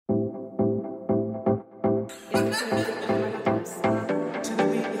Good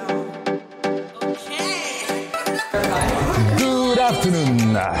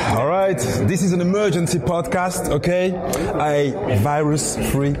afternoon. All right, this is an emergency podcast, okay? A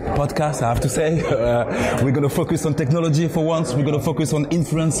virus-free podcast, I have to say. We're going to focus on technology for once. We're going to focus on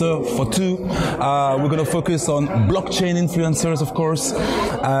influencer for two. We're going to focus on blockchain influencers, of course,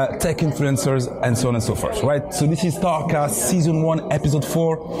 tech influencers, and so on and so forth, right? So this is Starcast Season 1, Episode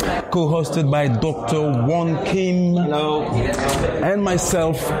 4, co-hosted by Dr. Won Kim. Hello. And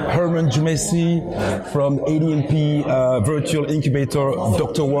myself, Hermann Djoumessi from ADDICTS Virtual Incubator,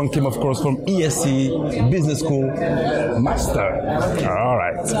 Dr. Won Kim, of course, from ESC Business School Master. All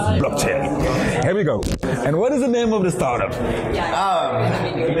right, blockchain. Here we go. And what is the name of the startup?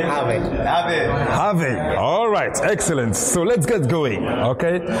 AAVE. All right, excellent. So let's get going,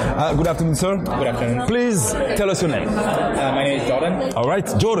 okay? Good afternoon, sir. Good afternoon. Please tell us your name. My name is Jordan. All right,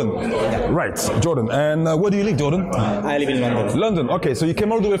 Jordan. Right, Jordan. And where do you live, Jordan? I live in London. London, okay. So you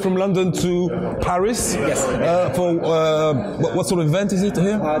came all the way from London to Paris? Yes. For what sort of event is it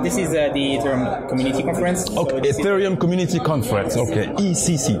here? This is the Ethereum Community Conference. Okay, So Ethereum Community Conference. Okay,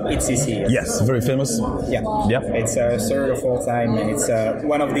 ECC. ECC. Yes, very famous. Yeah. Yeah. It's third or fourth time, and it's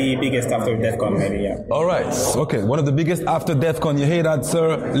one of the biggest after DEFCON, maybe. Yeah. All right. Okay, one of the biggest after DEFCON. You hear that,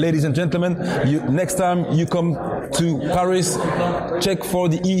 sir, ladies and gentlemen? Next time you come to Paris, check for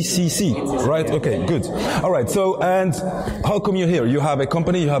the ECC. Right? Okay, good. All right. So, and how come you're here? You have a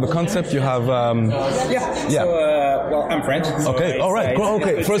company, you have a concept, you have. Yeah. So, well, I'm French. So okay. All right.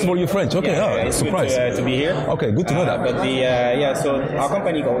 Okay. First of all, you're French. Okay. Yeah, it's surprise. good to be here. Okay. Good to know that. But so our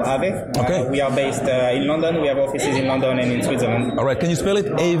company called AAVE. Okay. We are based in London. We have offices in London and in Switzerland. All right. Can you spell it?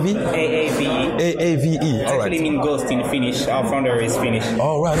 AAVE. AAVE. AAVE. All right. Actually mean ghost in Finnish. Our founder is Finnish.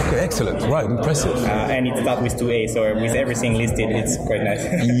 All right. Okay. Excellent. Right. Impressive. And it starts with 2A, so with everything listed, it's quite nice.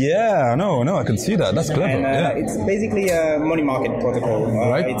 Yeah. No. I can see that. That's clever. And it's basically a money market protocol.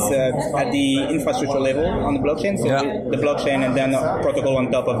 Right. It's at the infrastructure level on the blockchain. So the blockchain and then a protocol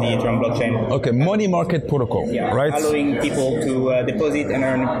on top of the Ethereum blockchain. Okay. Money market protocol. Yeah. Right. Allowing people to deposit and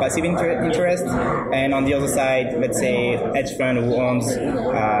earn passive interest. And on the other side, let's say hedge fund who owns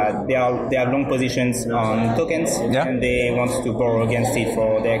they have long positions on tokens and they want to borrow against it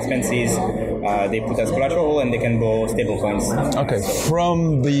for their expenses. They put as collateral and they can borrow stable coins. Okay,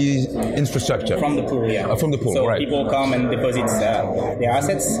 from the infrastructure. From the pool, yeah. From the pool, so right. People come and deposit their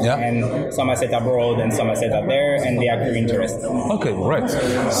assets, and some assets are borrowed and some assets are there, and they accrue interest. Okay, right.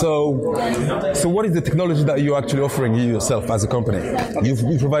 So what is the technology that you're actually offering yourself as a company? Okay.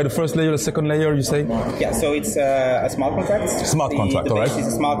 You provide the first layer, the second layer, you say? Yeah, so it's a smart contract. Smart contract, all right. The base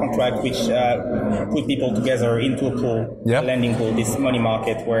is a smart contract which put people together into a pool, a lending pool, this money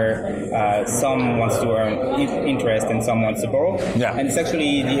market where some wants to earn interest and some wants to borrow. Yeah. And it's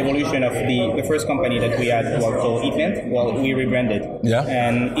actually the evolution of the first company that we had was called Eatland. Well, we rebranded. Yeah.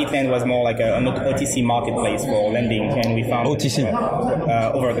 And Eatland was more like an OTC marketplace for lending, and we found OTC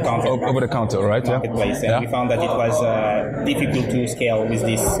over the counter. Over the counter, right? Marketplace, and we found that it was difficult to scale with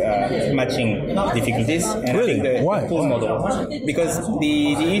these matching difficulties. And really? I think the pool model, because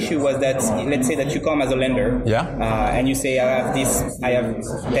the issue was that let's say that you come as a lender, and you say I have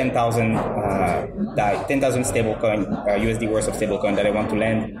 10,000 stablecoin USD worth of stablecoin that I want to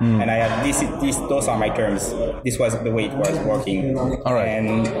lend, and I have those are my terms. This was the way it was working. All right.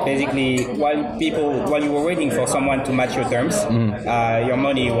 And basically, while you were waiting for someone to match your terms, your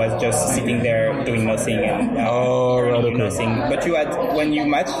money was just sitting there doing nothing and earning nothing. But when you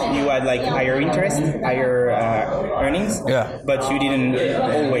match, you had like higher interest, higher earnings. Yeah. But you didn't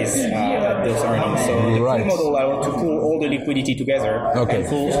always have those earnings. So the pool model allowed to pool all the liquidity together and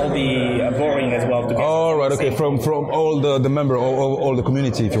pool all the borrowing as well together. All right. Okay. From all the member, all the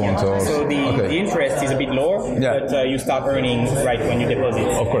community, if you want to. So the interest is a bit lower, but you start earning right when you deposit.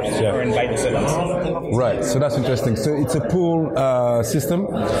 Of course. Earned by the seconds. Right. So that's interesting. So it's a pool system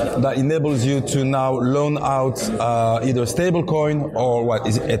that enables you to now loan out either stable coin or what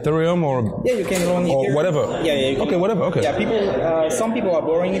is it, Ethereum or you can loan or Ethereum. whatever. Okay, whatever. Okay. Yeah, some people are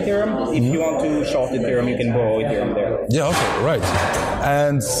borrowing Ethereum. If you want to short Ethereum, you can borrow Ethereum there. Yeah. Okay. Right.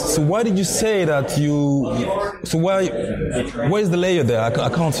 And so why did you say that you? So why is the layer there? I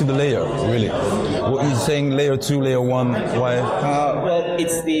can't see the layer really. What are you saying? Layer 2, layer 1. Why? Well,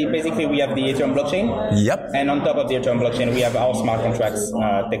 it's basically we have the Ethereum blockchain. Yep. And on top of the Ethereum blockchain, we have our smart contracts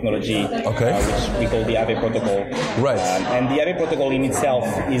technology, which we call the AAVE protocol. Right. And the AAVE protocol in itself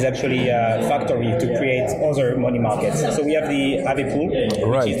is actually a factory to create other money markets. So we have the AAVE pool,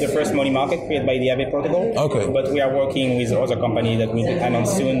 which is the first money market created by the AAVE protocol. Okay. But we are working with other companies that will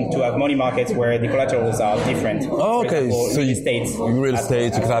announce soon to have money markets where the collaterals are different. Oh, okay, example, so real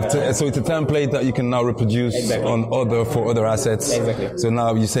estate, you could have so it's a template that you can now reproduce on other assets. Exactly. So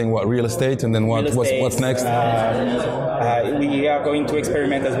now you're saying what, real estate, and then what's next? We are going to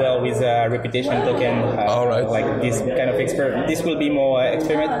experiment as well with reputation token. All right. Like this kind of this will be more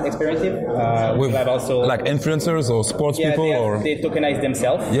experimental. With we'll have also like influencers or sports people, they tokenize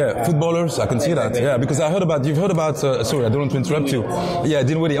themselves. Yeah, footballers. I can see that. Yeah, because you've heard about. Sorry, I don't want to interrupt you. Yeah,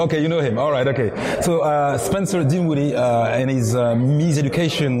 Dinwiddie. Okay, you know him. All right. Okay. So Spencer Dinwiddie and his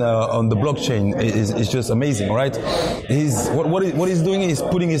education on the blockchain is just amazing, right? What he's doing is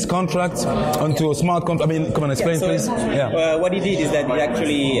putting his contract onto a smart contract. I mean, come on, explain, please. Yeah. What he did is that he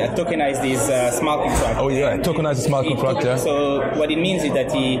actually tokenized this smart contract. Oh yeah, tokenized the smart contract. Yeah. So what it means is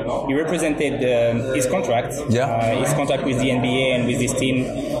that he represented his contract. Yeah. His contract with the NBA and with his team,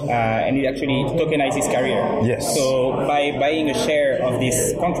 and he actually tokenized his career. Yes. So by buying a share of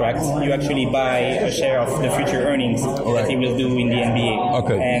this contract, you actually buy a share of the future earnings that he will do in the NBA.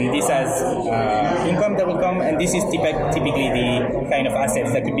 Okay. And this has income that will come, and this is typically the kind of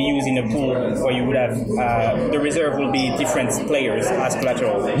assets that could be used in a pool where you would have the reserve will be different players as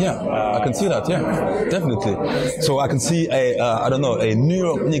collateral. Yeah, I can see that. Yeah, definitely. So I can see a New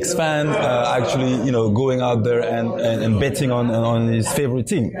York Knicks fan actually, going out there and betting on his favorite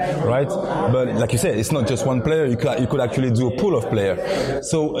team, right? But like you said, it's not just one player. You could actually do a pool of players.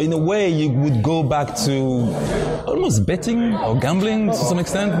 So in a way, you would go back to almost betting or gambling to some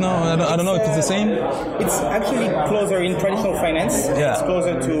extent. No, I don't know if it's the same. It's actually closer in traditional finance. Yeah. It's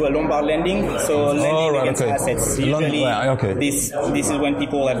closer to Lombard lending. So lending against assets. Usually, this is when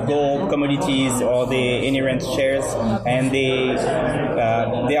people have gold, commodities, or the inherent shares, and they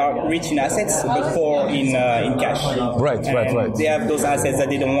are rich in assets but poor in cash. Right. They have those assets that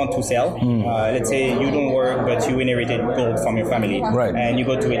they don't want to sell. Let's say you don't work but you inherited gold from your family. Right. And you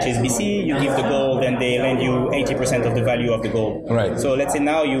go to HSBC, you give the gold, and they lend you 80% of the value of the gold. Right. So let's say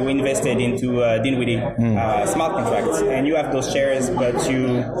now you invested into Dinwiddie smart contracts, and you have those shares, but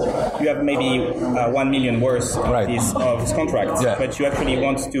you have maybe 1 million worth of this contract. Yeah. But you actually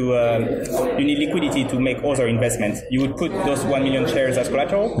want to you need liquidity to make other investments. You would put those 1 million shares as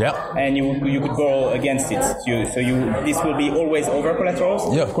collateral. Yeah. And you could borrow against it. This will be always over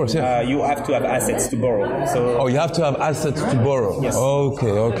collaterals. Yeah, of course. Yeah. You have to have assets to borrow. So you have to have assets to borrow. Yes.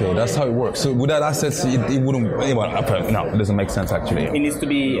 Okay, that's how it works. So without assets, it wouldn't. No, it doesn't make sense actually. It needs to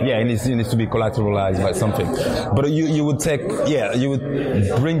be. It needs to be collateralized by something. But you would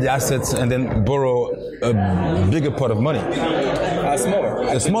bring the assets and then borrow a bigger pot of money.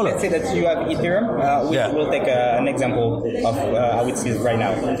 Smaller. Smaller. Let's say that you have Ethereum. We'll take an example of how it is right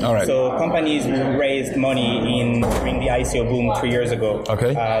now. All right. So companies who raised money during the ICO boom 3 years ago.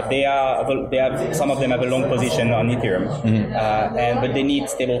 Okay. They have some of them have a long position on Ethereum, but they need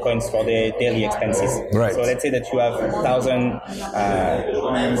stable coins for their daily expenses. Right. So let's say that you have 1,000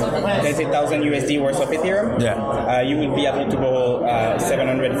 USD worth of Ethereum. Yeah. You would be able to borrow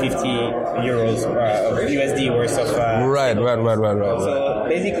 750 euros of USD worth of. Right. So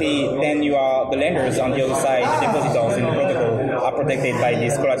basically, then you are the lenders on the other side, the depositors in the protocol are protected by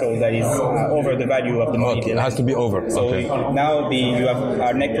this collateral that is over the value of the money. Okay, it has to be over. So now you have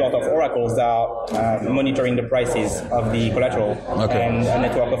a network of oracles that are monitoring the prices of the collateral, and a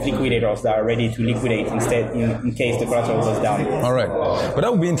network of liquidators that are ready to liquidate instead in case the collateral goes down. All right, but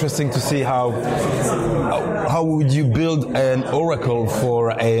that would be interesting to see how would you build an oracle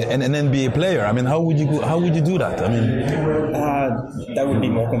for an NBA player? I mean, how would you do that? I mean. That would be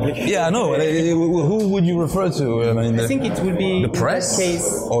more complicated. Yeah, I know. Who would you refer to? I mean, I think it would be the press,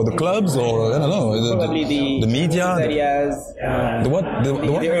 or the clubs, or I don't know. Probably the media. That he has. The what? The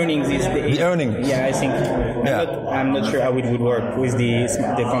what? The earnings is the earnings. Yeah, I think. I'm not sure how it would work with the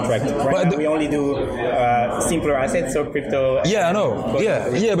contract. Right now, we only do simpler assets, so crypto. Yeah, I know.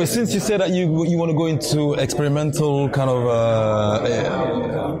 Yeah. But since you said that you want to go into experimental kind of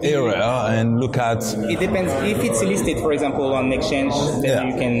area and look at. It depends. If it's listed, for example, on exchange, then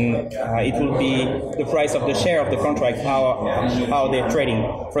you can. It will be the price of the share of the contract. How they're trading.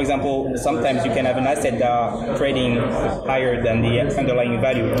 For example, sometimes you can have an asset that are trading higher than the underlying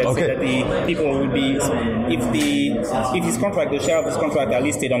value. Let's say that the people would be if this contract, the share of this contract are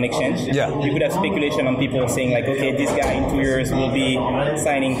listed on exchange. Yeah. You could have speculation on people saying like, okay, this guy in 2 years will be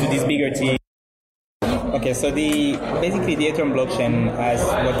signing to this bigger team. Okay, so basically the Ethereum blockchain has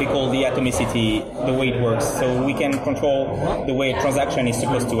what we call the atomicity, the way it works. So we can control the way a transaction is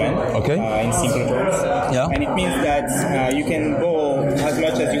supposed to end. Okay. In simple terms. Yeah. And it means that you can borrow as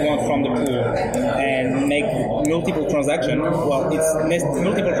much as you want from the pool and make multiple transaction. Well, it's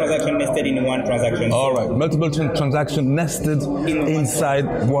multiple transaction nested in one transaction. All right, multiple transaction nested inside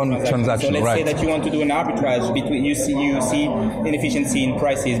one transaction. So let's right. say that you want to do an arbitrage between you see inefficiency in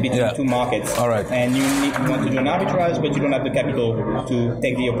prices between two markets. All right. And you want to do an arbitrage, but you don't have the capital to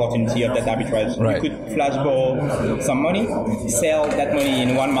take the opportunity of that arbitrage. Right. You could flash borrow some money, sell that money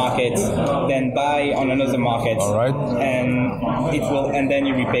in one market, then buy on another market. All right. And then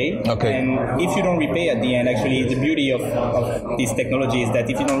you repay. Okay. And if you don't repay at the end, actually the beauty of this technology is that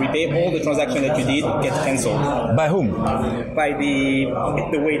if you don't repay, all the transactions that you did get cancelled. By whom? By the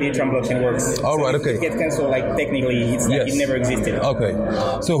way the Ethereum blockchain works. All right. Okay. It gets cancelled, like technically it's like it never existed. Okay.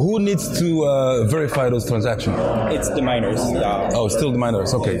 So who needs to verify those transactions? It's the miners. Oh, still the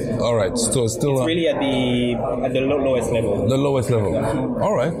miners. Okay. All right. So still. It's really at the lowest level. The lowest level.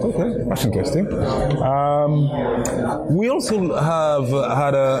 All right. Okay. That's interesting. We also have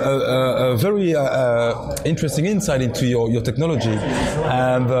had a very interesting insight into your technology,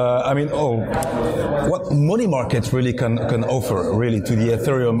 and what money markets really can offer really to the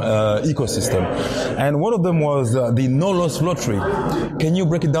Ethereum ecosystem. And one of them was the no-loss lottery. Can you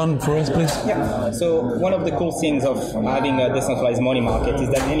break it down for us, please? Yeah. So one of the cool things of having a decentralized money market is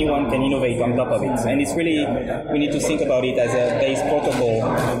that anyone can innovate on top of it, and it's really, we need to think about it as a base protocol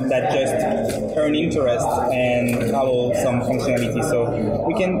that just earn interest and allow some functionality. So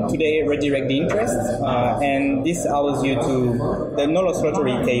we can today redirect the interest, and this allows you to, the no-loss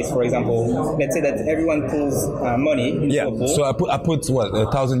lottery case, for example, let's say that everyone pulls money into a pool. So I put what,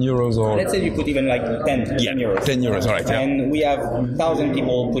 1,000 euros or? Let's say you put even like 10 euros. 10 euros, all right. Yeah. And we have 1,000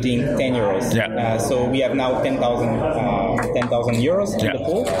 people putting 10 euros. Yeah. So we have now 10,000 euros in the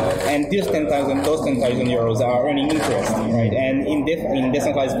pool, and those 10,000 euros are earning interest, right? And in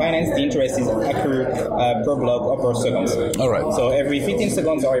decentralized finance, the interest is accrued per block or per seconds. All right. So every 15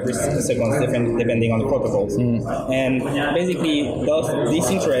 seconds or every 60 seconds, depending on the protocols. And basically, this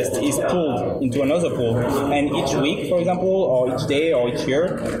interest is pulled into another pool, and each week, for example, or each day or each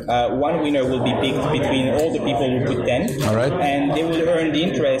year, one winner will be picked between all the people who put 10. All right. And they will earn the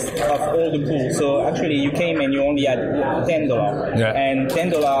interest of all the pool. So actually, you came and you only had $10. Yeah. And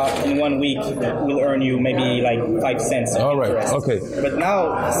 $10 in 1 week will earn you maybe like 5 cents. All right. Interest. Okay. But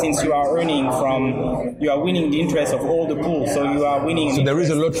now, since you are winning the interest of all the pool, so you are winning. So there is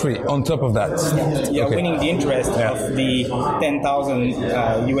a lottery on top of that. You are winning the interest of the 10,000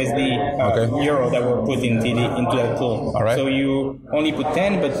 USD euro that were put into that pool. All right. So you only put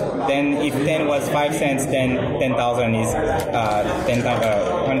 10, but then if 10 was 5 cents, then 10,000 is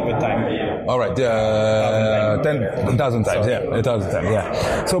 100 times. All right. 10,000 times. Yeah. 1,000 times.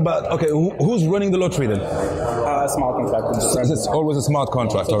 Yeah. So, but okay, who's running the lottery then? A smart contract. So it's always a smart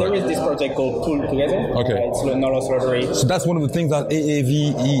contract. So all there right. is this project called PODCHASER. Okay. It's no-loss lottery. So that's one of the things that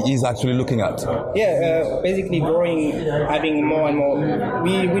AAVE is actually looking at. Yeah, basically growing, having more and more.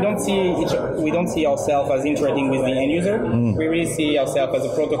 We don't see ourselves as integrating with the end user. We really see ourselves as a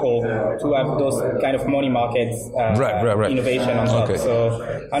protocol to have those kind of money markets innovation on top. Okay. So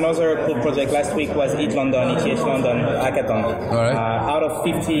another cool project last week was ETH London hackathon. All right. Out of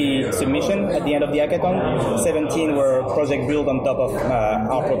 50 submissions at the end of the hackathon, 17 were project built on top of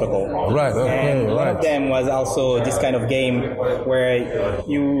our protocol. Right. Okay. And one of them was also this kind of game where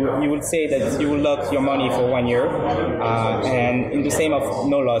you would say that you will lock your money for 1 year, and in the same of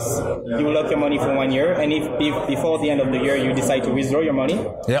no loss, you will lock your money for 1 year, and if before the end of the year you decide to withdraw your money,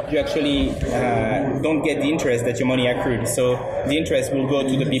 you actually don't get the interest that your money accrued. So the interest will go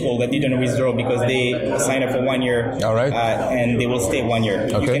to the people that didn't withdraw because they sign up for 1 year. All right. And they will stay 1 year.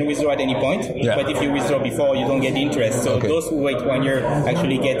 Okay. You can withdraw at any point, but if you withdraw before, you don't get the interest. So those who wait 1 year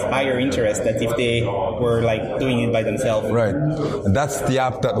actually get higher interest than if they were like doing it by themselves. Right. And that's the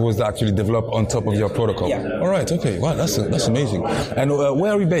app that was actually developed on top of your protocol. Yeah. All right. Okay. Wow. That's amazing. And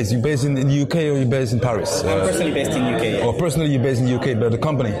where are you based? You based in the UK or you based in Paris? I'm personally based in UK. Or personally you're based in the UK, but the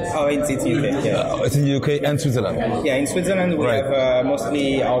company? Oh, it's UK. Yeah. It's in the UK and Switzerland. Yeah. In Switzerland we have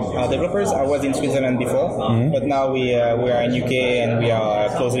mostly our developers. I was in Switzerland before, but now we are in UK and we are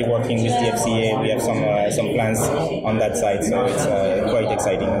closely working with the FCA. We have some plans on that side, so it's quite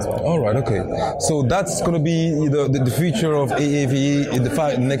exciting as well. All right. Okay. So that's going to be the future of AAVE in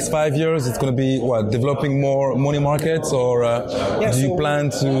the next 5 years. It's going to be developing more money markets, or do you plan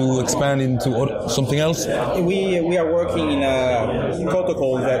to expand into something else? We are working in a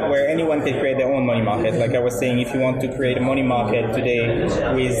protocol where anyone can create their own money market. Like I was saying, if you want to create a money market today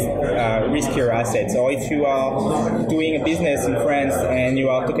with riskier assets, or if you are doing a business in France and you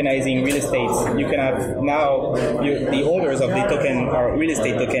are tokenizing real estate, you can have now the holders of the token or real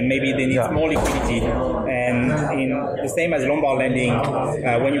estate token. Maybe they need more liquidity, and in the same as Lombard lending,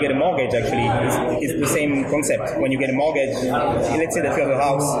 when you get a mortgage, actually, it's the same concept. When you get a mortgage, let's say that you have a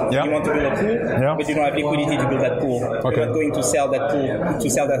house, you want to build a pool, but you don't have liquidity to build that pool. Okay. You're not going to sell that pool, to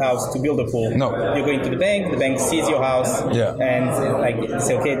sell that house to build a pool. No. You're going to the bank sees your house, and like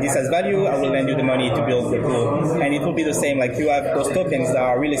say, okay, this has value, I will lend you the money to build the pool. And it will be the same, like you have those tokens that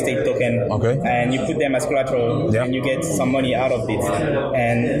are real estate token, and you put them as collateral, and you get some money out of it.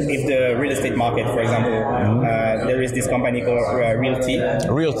 And if the real estate market, for example, there is this company called Realty,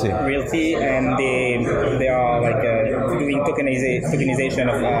 and they are like doing tokenization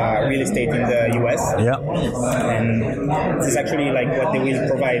of real estate in the US. And this is actually like what they will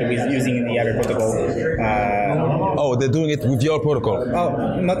provide with using the AAVE protocol. They're doing it with your protocol?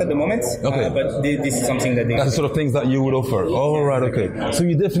 Oh, not at the moment. Okay, but this is something that that's the sort of things that you would offer. All right, okay. So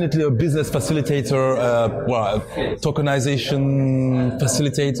you're definitely a business facilitator, tokenization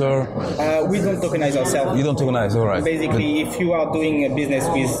facilitator. We don't tokenize ourselves. You don't tokenize, all right. Basically, if you are doing a business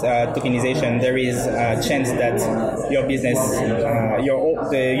with tokenization, there is a chance that your business,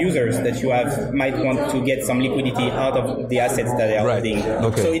 the users that you have might want to get some liquidity out of the assets that they are holding.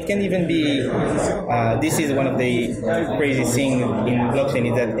 Okay. So it can even be, this is one of the crazy things in blockchain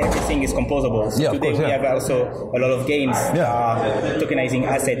is that everything is composable. So today we have also a lot of games that are tokenizing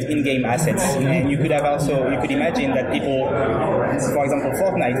assets, in-game assets. And you could imagine that people, for example,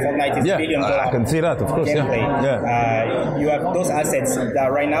 Fortnite is $1 billion. I can see that, of course. You have those assets that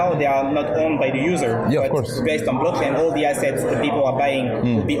right now they are not owned by the user. Yeah, but of course. Based on blockchain, all the assets that people are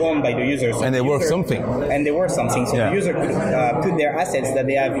buying will be owned by the users. So and they worth something. And they worth something. So the user could put their assets that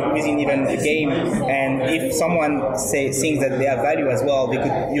they have using even the game, and if someone thinks that they have value as well, they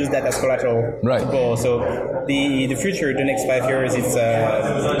could use that as collateral to go. So the future, the next 5 years, it's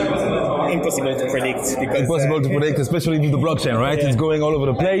impossible to predict. Impossible to predict, especially with the blockchain, right? It's going all over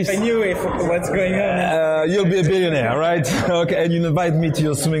the place. If I knew what's going on. You'll be a billionaire, right? Okay, and you invite me to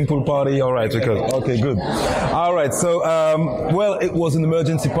your swimming pool party, all right? Okay, good. All right, so it was an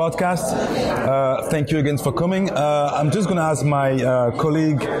emergency podcast. Thank you again for coming. I'm just going to ask my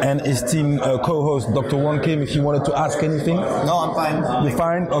colleague and esteemed co-host, Dr. Wang Kim, if you wanted to ask anything. No, I'm fine. You're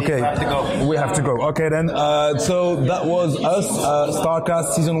fine? Okay. We have to go. We have to go. Okay, then. So that was us,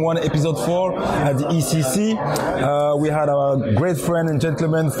 Starcast Season 1, Episode 4 at the ECC. We had our great friend and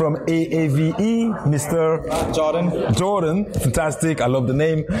gentleman from AAVE, Mr. Jordan. Fantastic. I love the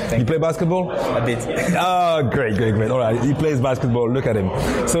name. You play basketball? A bit. Great. All right. He plays basketball. Look at him.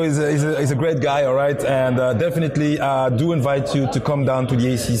 So he's a great guy, all right? And definitely do invite you to come down to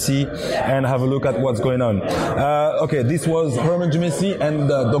the ACC and have a look at what's going on. Okay, this was Hermann Djoumessi and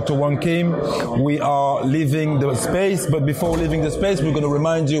Dr. Wang Kim. We are leaving the space, but before leaving the space, we're going to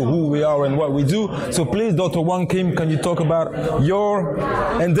remind you who we are and what we do. So please, Dr. Wang Kim, can you talk about your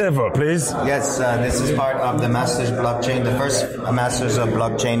endeavor, please? Yes, this is part of the Masters Blockchain, the first Masters of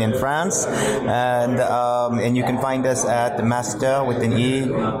Blockchain in France, and you can find us at master with an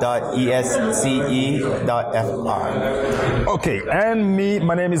e.esce.fr. Okay, and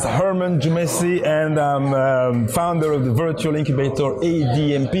my name is Hermann Djoumessi, and I'm founder of the virtual incubator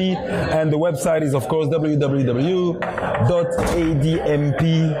ADDICTS, and the website is of course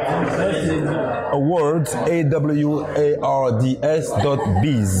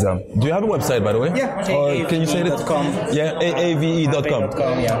www.addicts.biz. Do you have a website, by the way? Yeah, can you say it? Yeah, AAVE.com.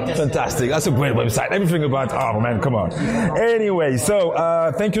 Yeah. Fantastic. That's a great website. Everything about, oh man, come on. Anyway, so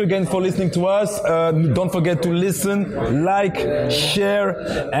thank you again for listening to us. Don't forget to listen, like, share,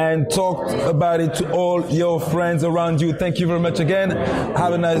 and talk about it to all your friends around you. Thank you very much again.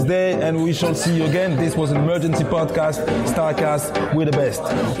 Have a nice day, and we shall see you again. This was an emergency podcast, Starcast. We're the best.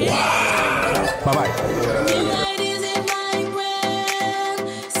 Bye-bye.